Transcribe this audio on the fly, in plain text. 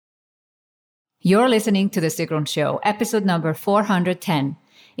You're listening to The Sigrun Show, episode number 410.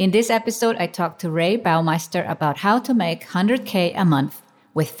 In this episode, I talked to Rei Baumeister about how to make 100K a month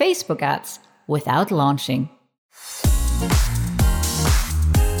with Facebook ads without launching.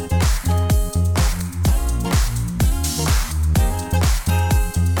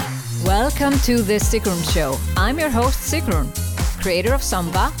 Welcome to The Sigrun Show. I'm your host, Sigrun, creator of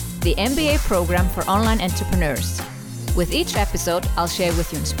Samba, the MBA program for online entrepreneurs. With each episode, I'll share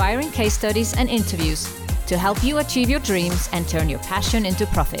with you inspiring case studies and interviews to help you achieve your dreams and turn your passion into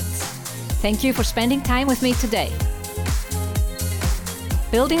profits. Thank you for spending time with me today.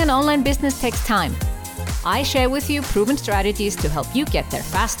 Building an online business takes time. I share with you proven strategies to help you get there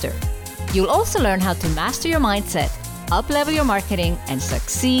faster. You'll also learn how to master your mindset, up-level your marketing, and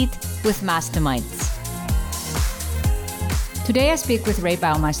succeed with masterminds. Today I speak with Rei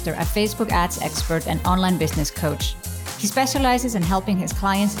Baumeister, a Facebook ads expert and online business coach. He specializes in helping his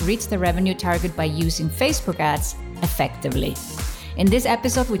clients reach the revenue target by using Facebook ads effectively. In this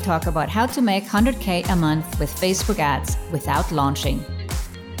episode, we talk about how to make 100K a month with Facebook ads without launching.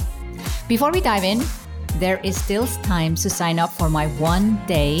 Before we dive in, there is still time to sign up for my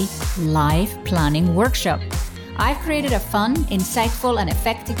one-day live planning workshop. I've created a fun, insightful, and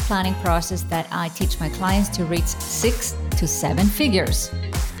effective planning process that I teach my clients to reach 6 to 7 figures.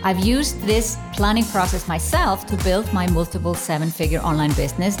 I've used this planning process myself to build my multiple 7-figure online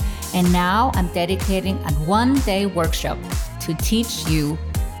business, and now I'm dedicating a one-day workshop to teach you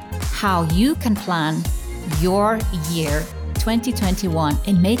how you can plan your year 2021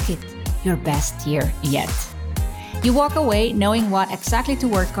 and make it your best year yet. You walk away knowing what exactly to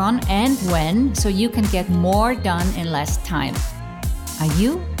work on and when, so you can get more done in less time. Are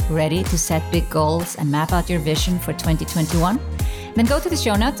you ready to set big goals and map out your vision for 2021? Then go to the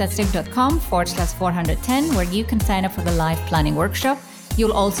show notes at sig.com/410 where you can sign up for the live planning workshop.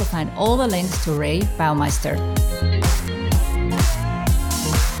 You'll also find all the links to Rei Baumeister.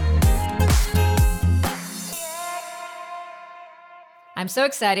 I'm so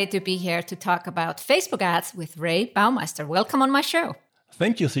excited to be here to talk about Facebook ads with Rei Baumeister. Welcome on my show.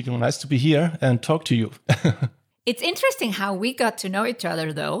 Thank you, Sigrun. Nice to be here and talk to you. It's interesting how we got to know each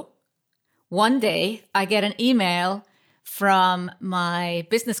other, though. One day, I get an email from my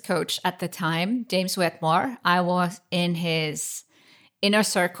business coach at the time, James Wetmore. I was in his inner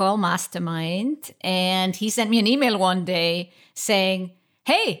circle mastermind, and he sent me an email one day saying,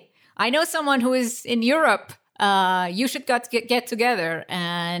 "Hey, I know someone who is in Europe. You should get together."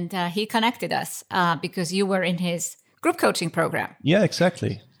 And he connected us because you were in his group coaching program. Yeah,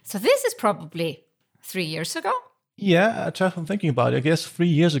 exactly. So this is probably 3 years ago. Yeah, I'm thinking about it. I guess 3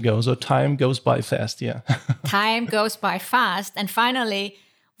 years ago. So time goes by fast, yeah. Time goes by fast. And finally,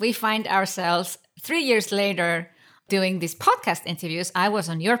 we find ourselves 3 years later doing these podcast interviews. I was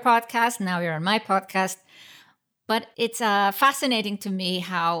on your podcast. Now you're on my podcast. But it's fascinating to me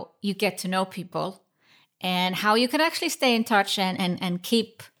how you get to know people and how you can actually stay in touch and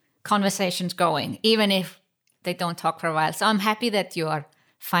keep conversations going, even if they don't talk for a while. So I'm happy that you are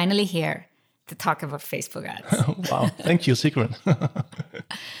finally here to talk about Facebook ads. Wow. Thank you, Sigrun.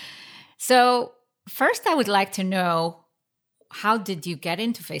 So first, I would like to know, how did you get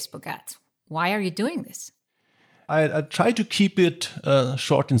into Facebook ads? Why are you doing this? I try to keep it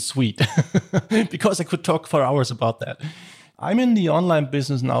short and sweet because I could talk for hours about that. I'm in the online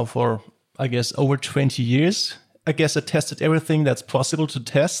business now for, I guess, over 20 years. I guess I tested everything that's possible to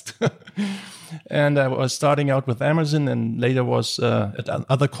test. And I was starting out with Amazon and later was at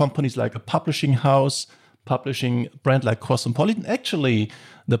other companies like a publishing house, publishing brand like Cosmopolitan. Actually,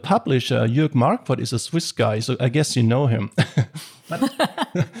 the publisher, Jörg Marquardt, is a Swiss guy, so I guess you know him.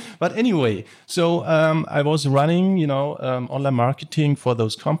 But anyway, so I was running, online marketing for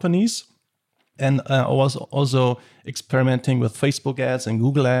those companies. And I was also experimenting with Facebook ads and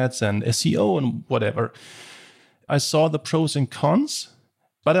Google ads and SEO and whatever. I saw the pros and cons,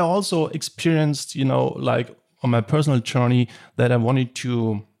 but I also experienced, like on my personal journey, that I wanted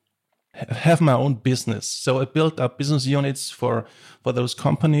to have my own business. So I built up business units for those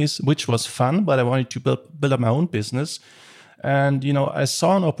companies, which was fun, but I wanted to build up my own business. And, I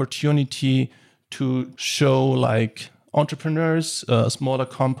saw an opportunity to show like entrepreneurs, smaller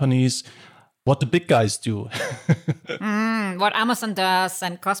companies, what the big guys do. What Amazon does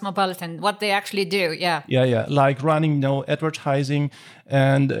and Cosmopolitan, what they actually do, yeah. Yeah, like running, advertising,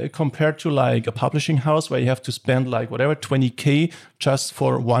 and compared to like a publishing house where you have to spend like whatever, 20K just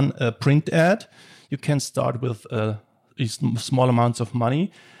for one print ad, you can start with small amounts of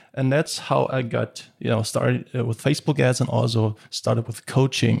money. And that's how I got, started with Facebook ads and also started with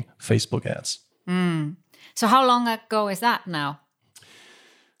coaching Facebook ads. So how long ago is that now?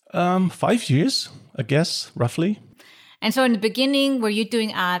 5 years, I guess, roughly. And so in the beginning, were you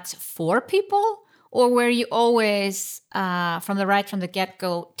doing ads for people, or were you always, from the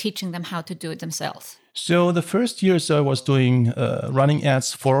get-go, teaching them how to do it themselves? So the first years I was doing running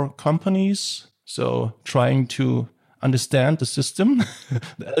ads for companies. So trying to understand the system,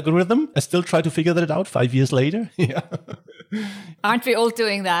 the algorithm. I still try to figure that out 5 years later. Yeah. Aren't we all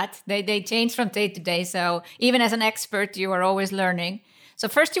doing that? They change from day to day. So even as an expert, you are always learning. So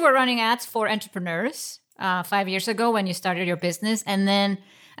first you were running ads for entrepreneurs 5 years ago when you started your business. And then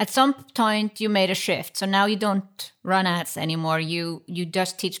at some point you made a shift. So now you don't run ads anymore. You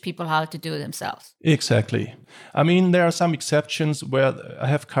just teach people how to do it themselves. Exactly. I mean, there are some exceptions where I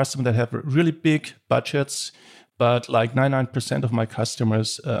have customers that have really big budgets, but like 99% of my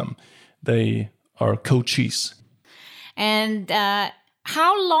customers, they are coaches. And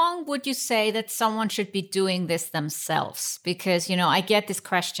how long would you say that someone should be doing this themselves? Because, I get this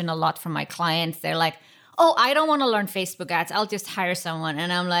question a lot from my clients. They're like, oh, I don't want to learn Facebook ads. I'll just hire someone.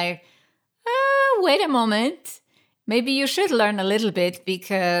 And I'm like, wait a moment. Maybe you should learn a little bit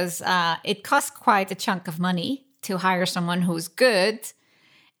because it costs quite a chunk of money to hire someone who's good.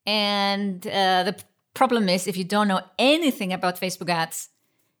 And the problem is if you don't know anything about Facebook ads,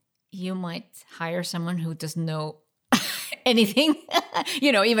 you might hire someone who doesn't know anything,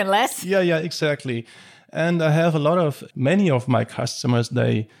 even less. Yeah, exactly. And I have many of my customers,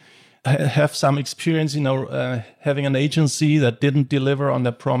 they have some experience, having an agency that didn't deliver on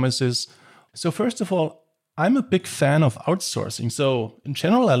their promises. So first of all, I'm a big fan of outsourcing. So in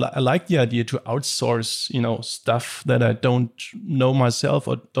general, I like the idea to outsource, stuff that I don't know myself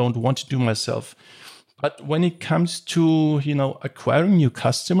or don't want to do myself. But when it comes to, acquiring new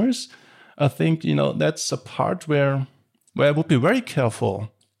customers, I think, that's a part where I would be very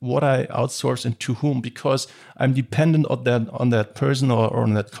careful what I outsource and to whom, because I'm dependent on that person or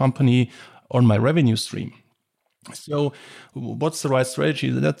on that company, on my revenue stream. So what's the right strategy?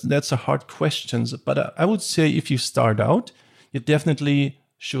 That's a hard question. But I would say if you start out, you definitely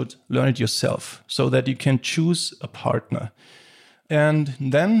should learn it yourself so that you can choose a partner. And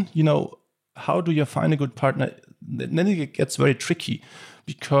then, how do you find a good partner? Then it gets very tricky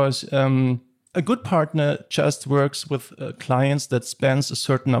because a good partner just works with clients that spends a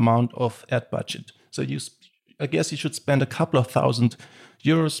certain amount of ad budget. So I guess you should spend a couple of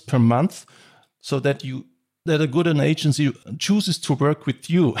 €1,000 per month so that a good an agency chooses to work with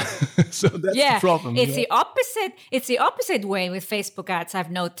you. So that's the problem. It's the opposite. It's the opposite way with Facebook ads,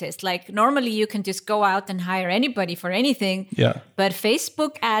 I've noticed. Like normally you can just go out and hire anybody for anything. Yeah. But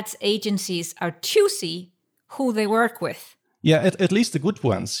Facebook ads agencies are choosy who they work with. Yeah, at least the good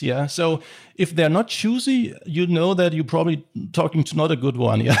ones. Yeah. So if they're not choosy, you know that you're probably talking to not a good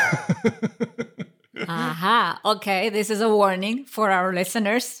one. Yeah. Aha. Okay. This is a warning for our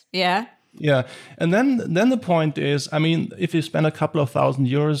listeners. Yeah. Yeah. And then the point is, I mean, if you spend a couple of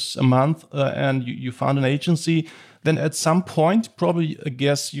 €1,000 a month and you found an agency, then at some point, probably, I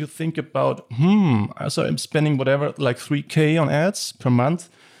guess you think about, so I'm spending whatever, like 3K on ads per month.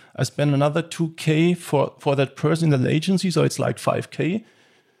 I spend another 2K for that person in that agency, so it's like 5K.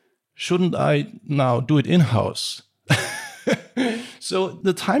 Shouldn't I now do it in-house? So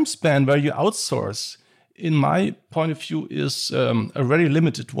the time span where you outsource, in my point of view, is a very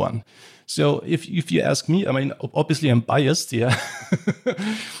limited one. So if you ask me, I mean, obviously I'm biased, yeah.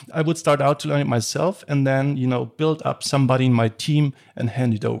 I would start out to learn it myself and then, build up somebody in my team and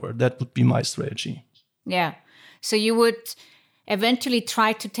hand it over. That would be my strategy. Yeah. So you would eventually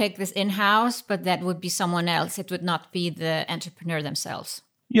try to take this in-house, but that would be someone else. It would not be the entrepreneur themselves.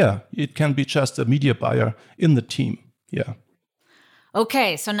 Yeah, it can be just a media buyer in the team. Yeah.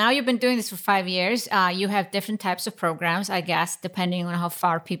 Okay, so now you've been doing this for 5 years. You have different types of programs, I guess, depending on how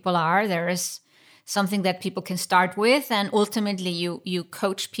far people are. There is something that people can start with, and ultimately you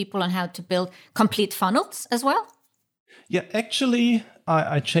coach people on how to build complete funnels as well? Yeah, actually,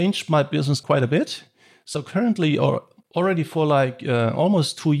 I changed my business quite a bit. So currently, or already for like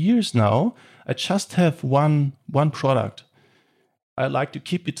almost 2 years now, I just have one product. I like to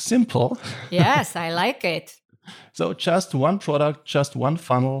keep it simple. Yes, I like it. So just one product, just one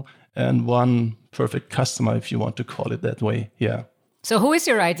funnel, and one perfect customer, if you want to call it that way. Yeah. So who is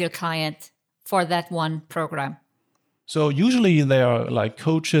your ideal client for that one program? So usually they are like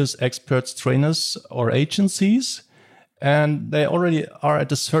coaches, experts, trainers, or agencies. And they already are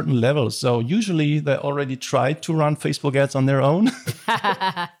at a certain level. So usually they already tried to run Facebook ads on their own.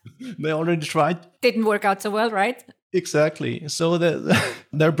 They already tried. Didn't work out so well, right? Exactly. So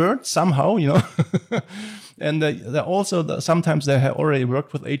they're burnt somehow, And they also, sometimes they have already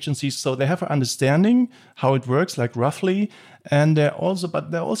worked with agencies. So they have an understanding how it works, like roughly. And they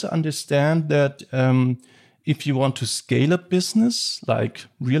also understand that if you want to scale a business, like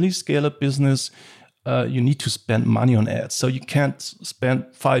really scale a business, you need to spend money on ads. So you can't spend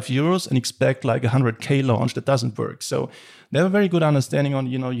 €5 and expect like 100K launch. That doesn't work. So they have a very good understanding on,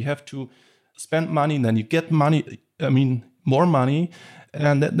 you have to spend money and then you get money. More money.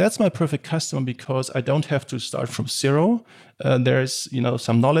 And that's my perfect customer because I don't have to start from zero. There's,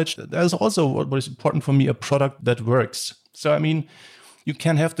 some knowledge. There's also what is important for me, a product that works. So, you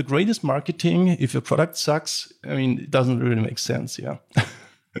can have the greatest marketing. If your product sucks, it doesn't really make sense. Yeah.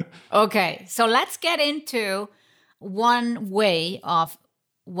 Okay. So let's get into one way of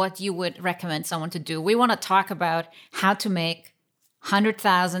what you would recommend someone to do. We want to talk about how to make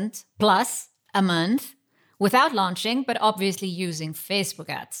 100,000 plus a month without launching, but obviously using Facebook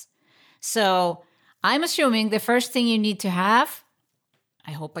ads. So I'm assuming the first thing you need to have,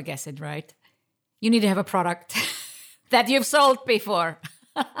 I hope I guess it right, you need to have a product that you've sold before.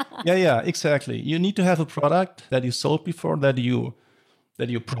 Yeah, exactly. You need to have a product that you sold before, that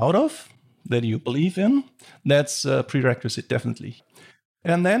you're proud of, that you believe in. That's a prerequisite, definitely.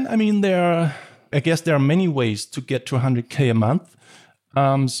 And then, there are many ways to get to 100K a month.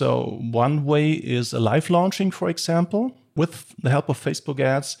 So one way is a live launching, for example, with the help of Facebook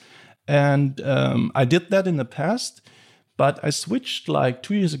ads. And I did that in the past, but I switched like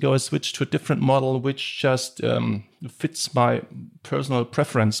 2 years ago. I switched to a different model, which just fits my personal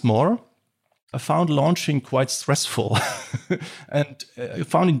preference more. I found launching quite stressful and I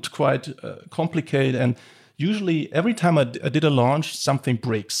found it quite complicated. And usually every time I did a launch, something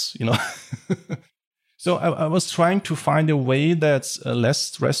breaks, So I was trying to find a way that's less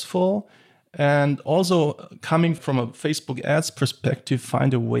stressful and also coming from a Facebook ads perspective,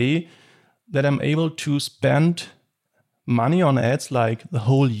 find a way that I'm able to spend money on ads like the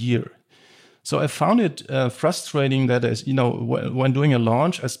whole year. So I found it frustrating that when doing a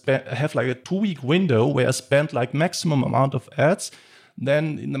launch, I have like a 2-week window where I spend like maximum amount of ads.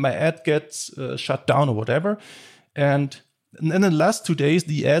 Then my ad gets shut down or whatever. And then in the last 2 days,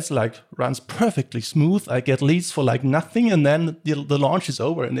 the ads like runs perfectly smooth. I get leads for like nothing. And then the launch is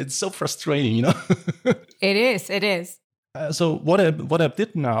over. And it's so frustrating, It is. So what I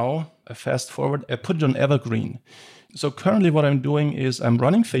did now, I fast forward, I put it on evergreen. So currently what I'm doing is I'm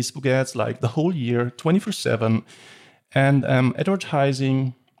running Facebook ads like the whole year, 24/7. And I'm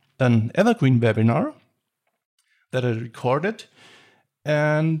advertising an evergreen webinar that I recorded.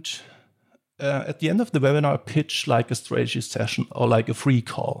 And at the end of the webinar, I pitch like a strategy session or like a free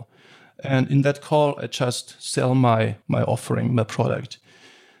call. And in that call, I just sell my offering, my product.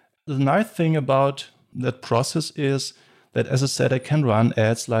 The nice thing about that process is that, as I said, I can run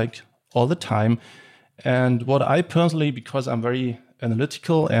ads like all the time. And what I personally, because I'm very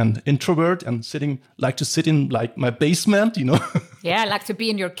analytical and introvert and like to sit in like my basement, Yeah, I like to be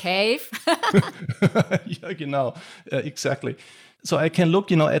in your cave. Yeah, exactly. So I can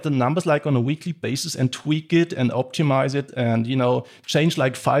look, at the numbers like on a weekly basis and tweak it and optimize it and, change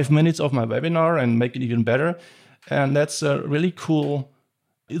like 5 minutes of my webinar and make it even better. And that's a really cool,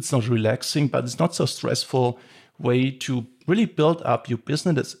 it's not relaxing, but it's not so stressful way to really build up your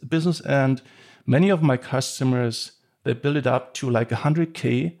business. And many of my customers, they build it up to like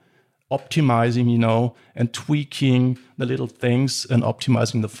 100K, optimizing, and tweaking the little things and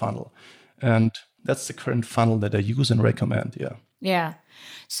optimizing the funnel. And that's the current funnel that I use and recommend. Yeah. Yeah.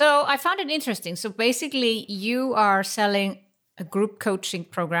 So I found it interesting. So basically you are selling a group coaching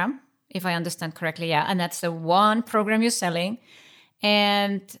program, if I understand correctly. Yeah. And that's the one program you're selling.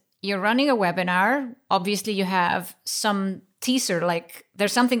 And you're running a webinar. Obviously you have some teaser, like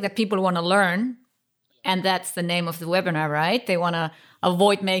there's something that people want to learn. And that's the name of the webinar, right? They want to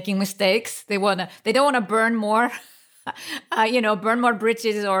avoid making mistakes. They don't want to burn more, burn more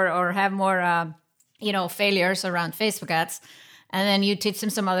bridges or have more, failures around Facebook ads. And then you teach them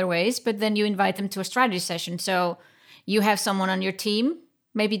some other ways, but then you invite them to a strategy session. So you have someone on your team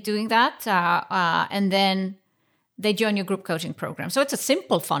maybe doing that, and then they join your group coaching program. So it's a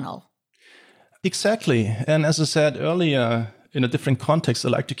simple funnel. Exactly. And as I said earlier, in a different context, I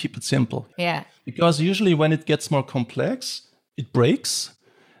like to keep it simple. Yeah. Because usually when it gets more complex, it breaks.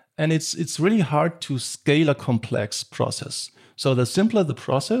 And it's really hard to scale a complex process. So the simpler the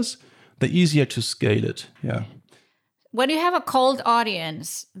process, the easier to scale it. Yeah. When you have a cold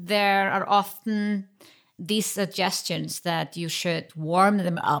audience, there are often these suggestions that you should warm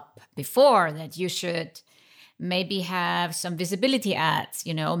them up before, that you should maybe have some visibility ads.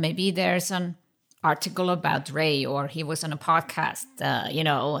 Maybe there's an article about Rei, or he was on a podcast,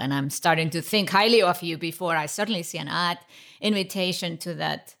 and I'm starting to think highly of you before I certainly see an ad invitation to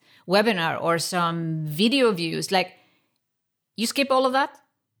that webinar or some video views. Like, You skip all of that?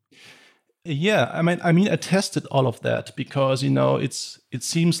 Yeah, I tested all of that because, it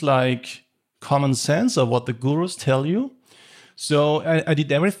seems like common sense of what the gurus tell you. So I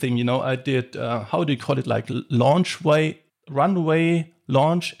did everything, I did, how do you call it? Like runway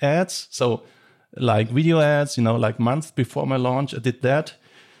launch ads. So like video ads, like months before my launch, I did that.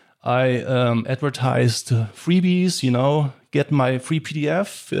 I advertised freebies, get my free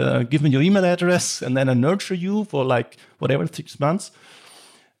PDF, give me your email address, and then I nurture you for like whatever, 6 months.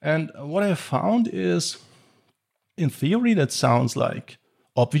 And what I found is, in theory, that sounds like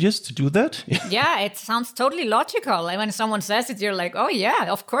obvious to do that. Yeah, it sounds totally logical. And when someone says it, you're like, oh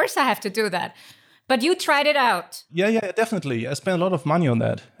yeah, of course I have to do that. But you tried it out. Yeah, definitely. I spent a lot of money on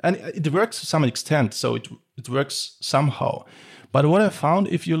that. And it works to some extent, so it works somehow. But what I found,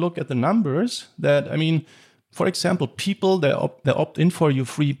 if you look at the numbers, that, for example, people, they opt in for your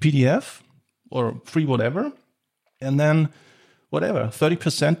free PDF or free whatever, and then whatever,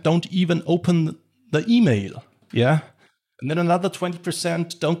 30% don't even open the email, yeah? And then another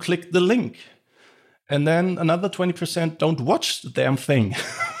 20% don't click the link. And then another 20% don't watch the damn thing.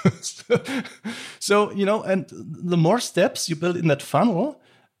 So, and the more steps you build in that funnel,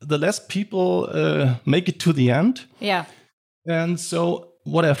 the less people make it to the end. Yeah. And so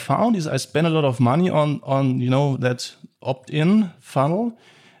what I found is I spent a lot of money on that opt-in funnel,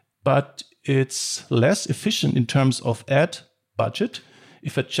 but it's less efficient in terms of ad budget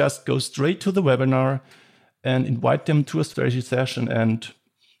if I just go straight to the webinar and invite them to a strategy session and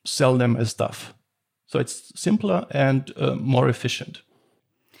sell them as stuff. So it's simpler and more efficient.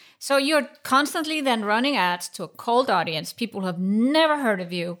 So you're constantly then running ads to a cold audience, people who have never heard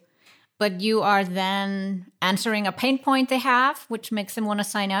of you, but you are then answering a pain point they have, which makes them want to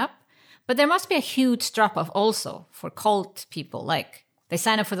sign up. But there must be a huge drop-off also for cold people. Like they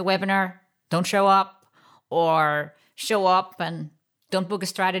sign up for the webinar, don't show up, or show up and don't book a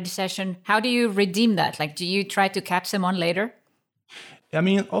strategy session. How do you redeem that? Like, do you try to catch them on later?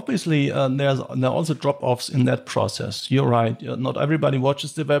 Obviously, there are also drop-offs in that process. You're right. Not everybody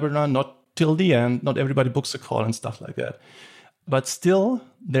watches the webinar, not till the end. Not everybody books a call and stuff like that. But still,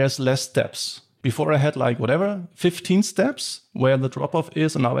 there's less steps. Before I had 15 steps where the drop-off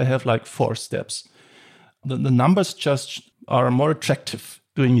is, and now I have 4 steps. The numbers just are more attractive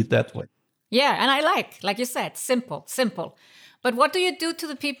doing it that way. Yeah, and I like you said, simple. But what do you do to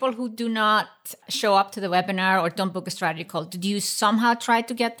the people who do not show up to the webinar or don't book a strategy call? Do you somehow try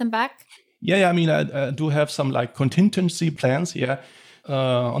to get them back? Yeah, I do have some contingency plans. Yeah,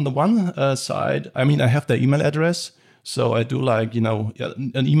 on the one side, I have their email address. So I do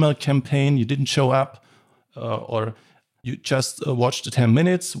an email campaign. You didn't show up, or you just watched the 10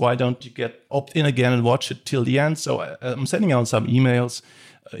 minutes. Why don't you opt in again and watch it till the end? So I'm sending out some emails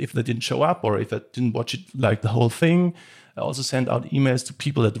if they didn't show up or if I didn't watch it the whole thing. I also send out emails to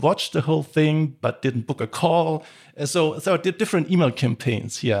people that watched the whole thing but didn't book a call. So I did different email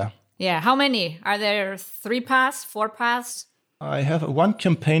campaigns. Yeah. Yeah. How many? Are there 3 paths, 4 paths? I have one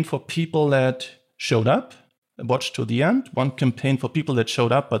campaign for people that showed up, watched to the end, one campaign for people that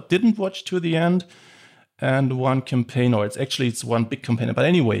showed up but didn't watch to the end, and one campaign, or it's one big campaign, but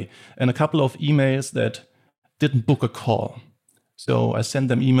anyway, and a couple of emails that didn't book a call. So I send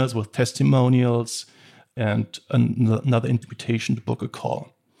them emails with testimonials and another invitation to book a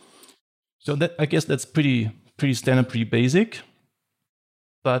call. So that, I guess that's pretty standard, pretty basic.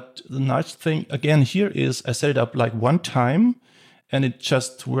 But the nice thing again here is I set it up one time, and it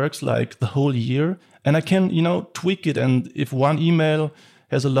just works the whole year. And I can, tweak it. And if one email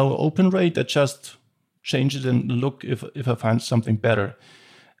has a lower open rate, I just change it and look if I find something better.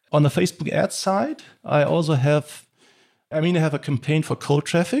 On the Facebook ad side, I also have, I have a campaign for cold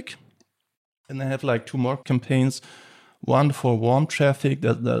traffic. And I have 2 more campaigns. One for warm traffic,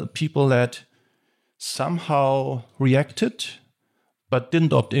 the people that somehow reacted but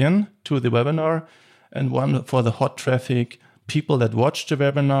didn't opt in to the webinar. And one for the hot traffic, people that watched the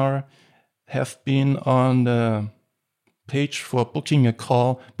webinar, have been on the page for booking a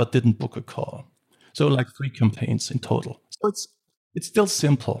call but didn't book a call. So 3 campaigns in total. So it's still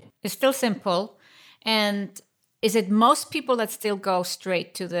simple. It's still simple. And is it most people that still go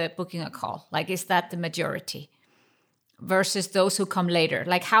straight to the booking a call? Is that the majority versus those who come later?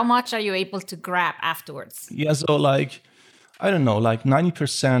 How much are you able to grab afterwards? Yeah, so I don't know,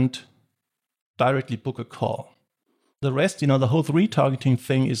 90% directly book a call. The rest, the whole retargeting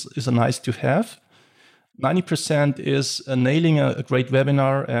thing is a nice to have. 90% is nailing a great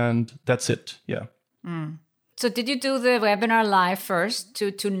webinar, and that's it. Yeah. Mm. So did you do the webinar live first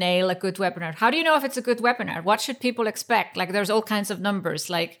to nail a good webinar? How do you know if it's a good webinar? What should people expect? There's all kinds of numbers.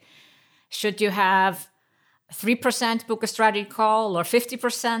 Should you have 3% book a strategy call or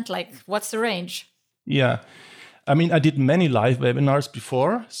 50%? Like, what's the range? Yeah. I mean, I did many live webinars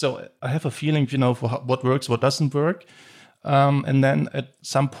before, so I have a feeling, for what works, what doesn't work. And then at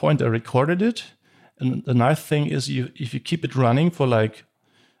some point I recorded it. And the nice thing is if you keep it running for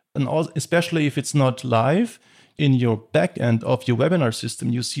especially if it's not live, in your back end of your webinar system,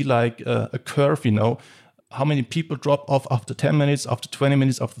 you see like a curve, how many people drop off after 10 minutes, after 20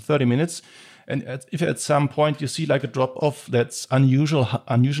 minutes, after 30 minutes. And if at some point you see like a drop off that's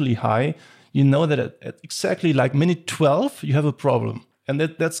unusually high, you know that at exactly like minute 12, you have a problem. And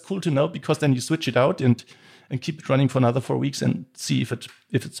that's cool to know, because then you switch it out and keep it running for another 4 weeks and see if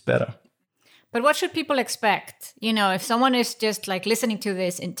it's better. But what should people expect? If someone is just like listening to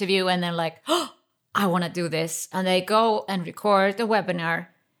this interview and they're like, oh, I want to do this, and they go and record a webinar,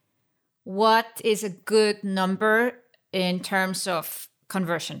 what is a good number in terms of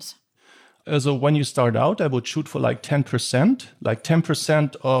conversions? So when you start out, I would shoot for like 10%. Like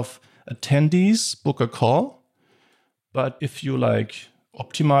 10% of attendees book a call. But if you like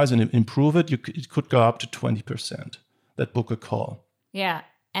optimize and improve it, it could go up to 20% that book a call. Yeah.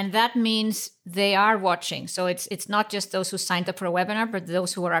 And that means they are watching. So it's not just those who signed up for a webinar, but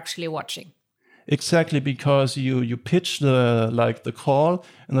those who are actually watching. Exactly, because you pitch the call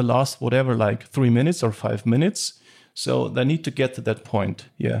in the last 3 minutes or 5 minutes. So they need to get to that point.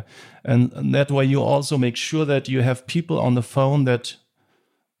 Yeah. And that way you also make sure that you have people on the phone that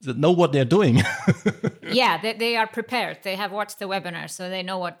know what they're doing. Yeah, they are prepared. They have watched the webinar, so they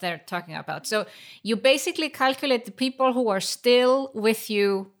know what they're talking about. So you basically calculate the people who are still with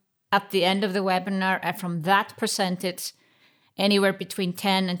you at the end of the webinar, and from that percentage, anywhere between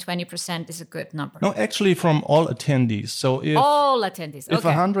 10 and 20% is a good number. No, actually from all attendees. So all attendees. If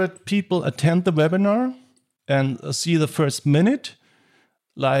 100 people attend the webinar and see the first minute,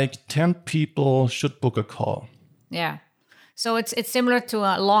 like 10 people should book a call. Yeah. So it's similar to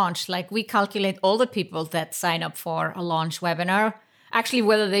a launch. Like we calculate all the people that sign up for a launch webinar, actually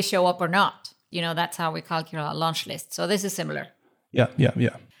whether they show up or not. That's how we calculate a launch list. So this is similar. Yeah.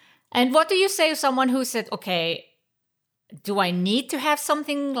 And what do you say to someone who said, okay, do I need to have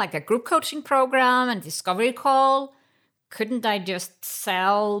something like a group coaching program and discovery call? Couldn't I just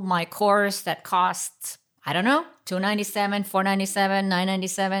sell my course that costs, I don't know, $297, $497,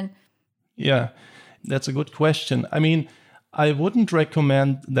 $997? Yeah, that's a good question. I mean, I wouldn't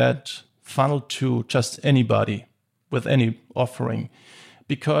recommend that funnel to just anybody with any offering,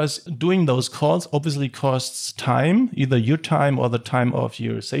 because doing those calls obviously costs time, either your time or the time of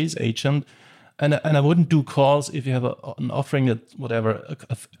your sales agent. And I wouldn't do calls if you have an offering at a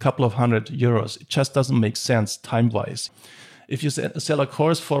couple of €100. It just doesn't make sense time-wise. If you sell a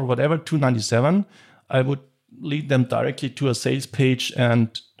course for $297, I would lead them directly to a sales page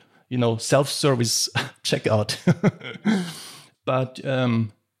and self-service checkout. But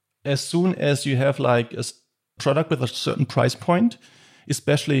as soon as you have like a product with a certain price point,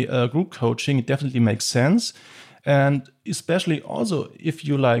 especially group coaching, it definitely makes sense. And especially also if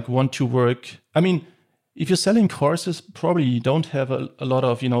you want to work, I mean, if you're selling courses, probably you don't have a lot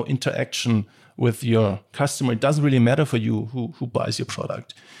of, interaction with your customer. It doesn't really matter for you who buys your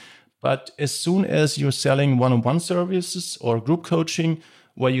product. But as soon as you're selling one-on-one services or group coaching,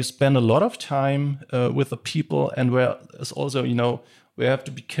 where you spend a lot of time with the people, and where it's also, we have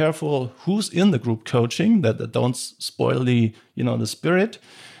to be careful who's in the group coaching, that don't spoil the spirit.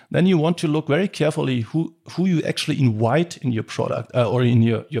 Then you want to look very carefully who you actually invite in your product or in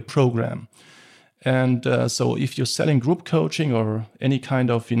your program. And so if you're selling group coaching or any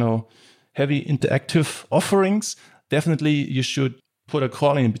kind of, heavy interactive offerings, definitely you should put a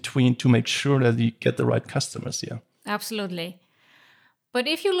call in between to make sure that you get the right customers here. Absolutely. But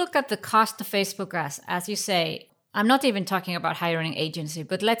if you look at the cost of Facebook ads, as you say, I'm not even talking about hiring an agency,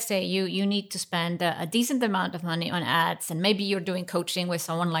 but let's say you need to spend a decent amount of money on ads, and maybe you're doing coaching with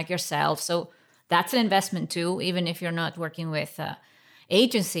someone like yourself. So that's an investment too, even if you're not working with an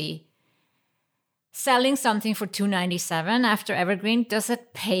agency. Selling something for $297 after Evergreen, does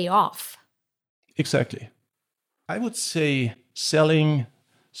it pay off? Exactly. I would say selling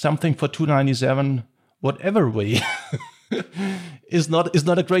something for $297, whatever way, is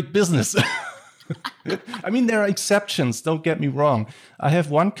not a great business. I mean, there are exceptions, don't get me wrong. I have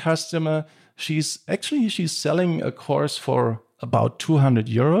one customer, she's selling a course for about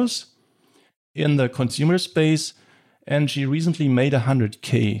 €200 in the consumer space, and she recently made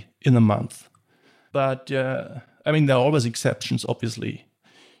 $100K in a month. But I mean, there are always exceptions, obviously.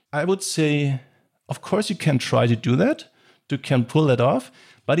 I would say, of course, you can try to do that, you can pull that off,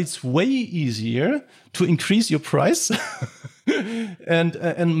 but it's way easier to increase your price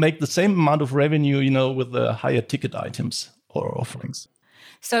and make the same amount of revenue, with the higher ticket items or offerings.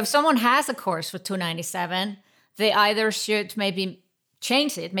 So if someone has a course for $297, they either should maybe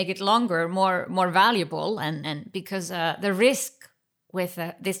change it, make it longer, more valuable, and because the risk with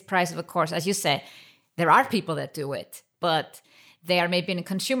this price of a course, as you say, there are people that do it, but they are maybe in a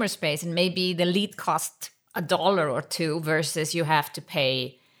consumer space, and maybe the lead cost $1 or $2 versus you have to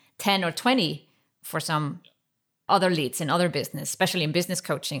pay 10 or 20 for some other leads in other business, especially in business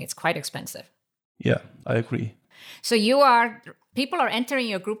coaching. It's quite expensive. Yeah, I agree. So people are entering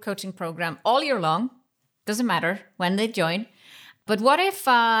your group coaching program all year long. Doesn't matter when they join. But what if,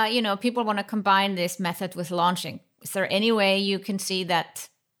 people want to combine this method with launching? Is there any way you can see that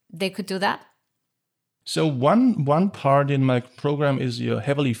they could do that? So one part in my program is you're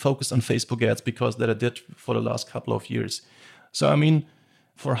heavily focused on Facebook ads, because that I did for the last couple of years. So,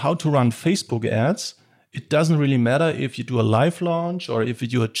 for how to run Facebook ads, it doesn't really matter if you do a live launch or if you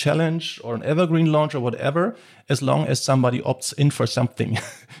do a challenge or an evergreen launch or whatever, as long as somebody opts in for something.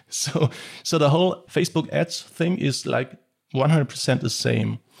 So the whole Facebook ads thing is like 100% the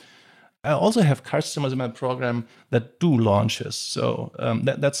same. I also have customers in my program that do launches, so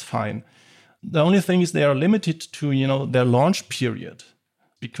that's fine. The only thing is they are limited to, their launch period,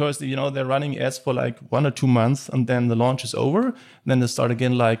 because, they're running ads for like 1 or 2 months, and then the launch is over. And then they start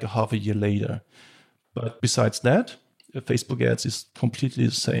again like a half a year later. But besides that, Facebook ads is completely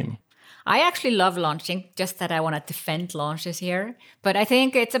the same. I actually love launching, just that I want to defend launches here. But I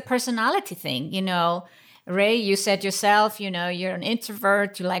think it's a personality thing. Rei, you said yourself, you're an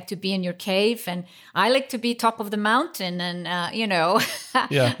introvert, you like to be in your cave, and I like to be top of the mountain and,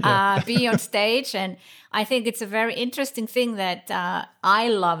 be on stage. And I think it's a very interesting thing that I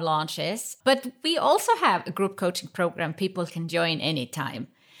love launches. But we also have a group coaching program people can join anytime.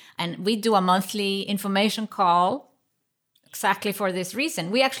 And we do a monthly information call exactly for this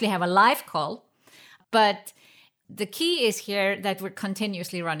reason. We actually have a live call, but the key is here that we're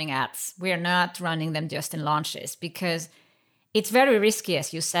continuously running ads. We're not running them just in launches, because it's very risky,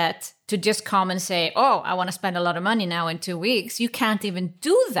 as you said, to just come and say, oh, I want to spend a lot of money now in 2 weeks. You can't even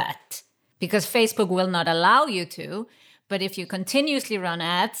do that because Facebook will not allow you to. But if you continuously run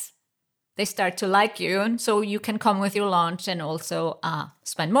ads, they start to like you. And so you can come with your launch and also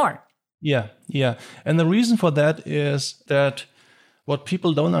spend more. Yeah. And the reason for that is that what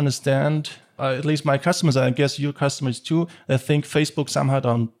people don't understand, at least my customers, I guess your customers too, they think Facebook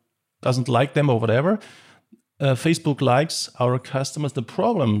somehow doesn't like them or whatever. Facebook likes our customers. The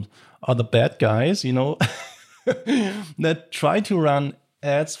problem are the bad guys, that try to run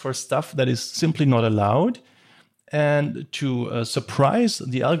ads for stuff that is simply not allowed, and to surprise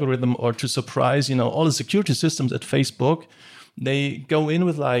the algorithm or to surprise, all the security systems at Facebook. They go in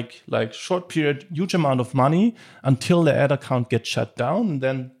with like short period, huge amount of money until the ad account gets shut down, and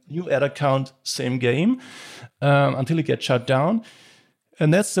then new ad account, same game, until it gets shut down.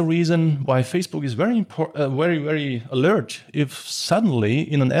 And that's the reason why Facebook is very very, very alert if suddenly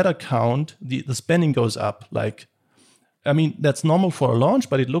in an ad account the spending goes up. That's normal for a launch,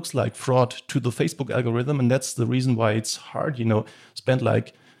 but it looks like fraud to the Facebook algorithm, and that's the reason why it's hard, spend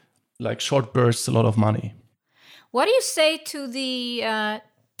like short bursts a lot of money. What do you say to the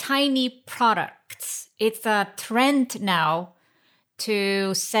tiny products? It's a trend now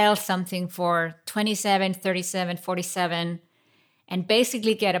to sell something for $27, $37, $47, and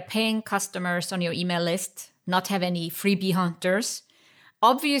basically get a paying customers on your email list, not have any freebie hunters.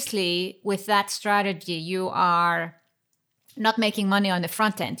 Obviously, with that strategy, you are not making money on the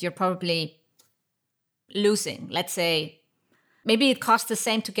front end. You're probably losing. Let's say maybe it costs the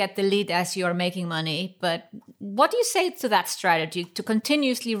same to get the lead as you're making money. But what do you say to that strategy, to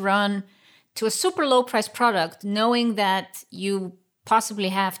continuously run to a super low price product, knowing that you possibly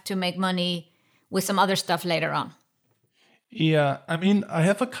have to make money with some other stuff later on? Yeah, I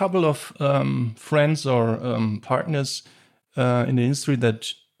have a couple of friends or partners in the industry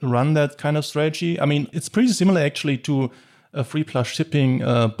that run that kind of strategy. It's pretty similar actually to a free plus shipping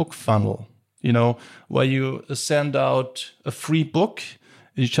book funnel, where you send out a free book.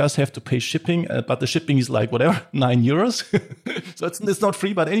 You just have to pay shipping, but the shipping is like whatever, €9. So it's not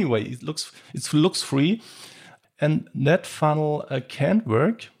free, but anyway, it looks free. And that funnel can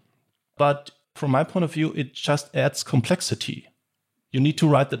work, but from my point of view, it just adds complexity. You need to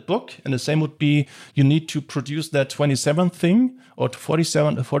write that book, and the same would be you need to produce that 27 thing or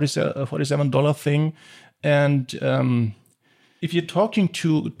 $47 thing. And if you're talking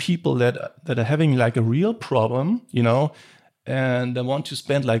to people that are having like a real problem, and they want to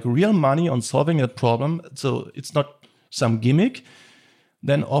spend like real money on solving that problem, so it's not some gimmick,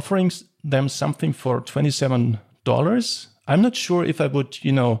 then offering them something for $27, I'm not sure if I would,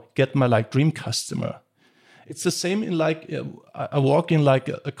 get my like dream customer. It's the same in like I walk in like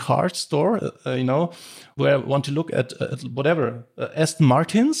a car store, where I want to look at whatever Aston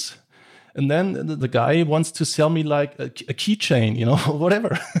Martins, and then the guy wants to sell me like a keychain,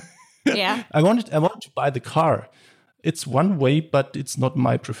 whatever. Yeah, I want to buy the car. It's one way, but it's not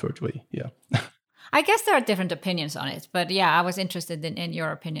my preferred way. Yeah. I guess there are different opinions on it, but yeah, I was interested in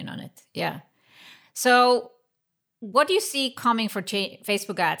your opinion on it. Yeah. So what do you see coming for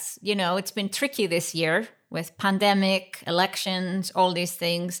Facebook ads? It's been tricky this year with pandemic, elections, all these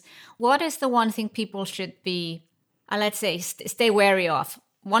things. What is the one thing people should be, let's say, stay wary of?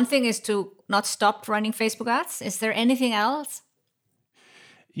 One thing is to not stop running Facebook ads. Is there anything else?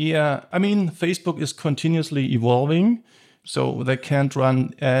 Yeah, I mean, Facebook is continuously evolving. So they can't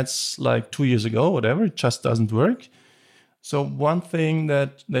run ads like 2 years ago, whatever. It just doesn't work. So one thing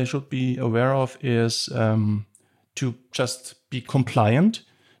that they should be aware of is to just be compliant.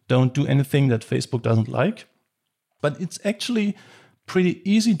 Don't do anything that Facebook doesn't like. But it's actually pretty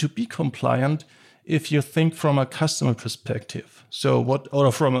easy to be compliant if you think from a customer perspective.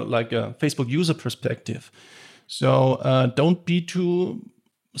 Or from a Facebook user perspective. So don't be too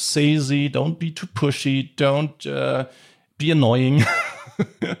salesy, don't be too pushy, don't be annoying.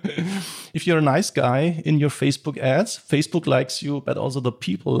 If you're a nice guy in your Facebook ads, Facebook likes you, but also the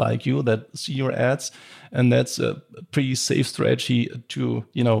people like you that see your ads. And that's a pretty safe strategy to,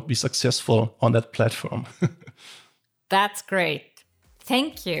 be successful on that platform. That's great.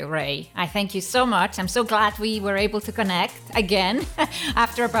 Thank you, Rei. I thank you so much. I'm so glad we were able to connect again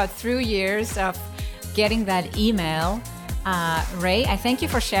after about 3 years of getting that email. Rei, I thank you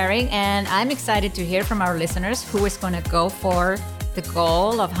for sharing, and I'm excited to hear from our listeners who is going to go for the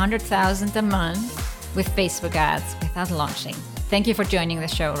goal of 100,000 a month with Facebook ads without launching. Thank you for joining the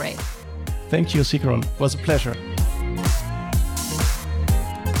show, Rei. Thank you, Sigrun. It was a pleasure.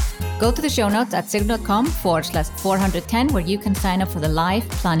 Go to the show notes at sigrun.com/410 where you can sign up for the live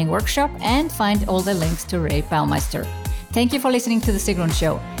planning workshop and find all the links to Rei Baumeister. Thank you for listening to The Sigrun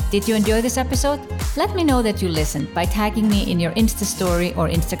Show. Did you enjoy this episode? Let me know that you listened by tagging me in your Insta story or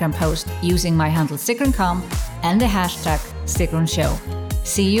Instagram post using my handle sigrun.com and the hashtag Sigrun Show.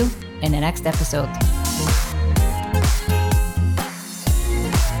 See you in the next episode.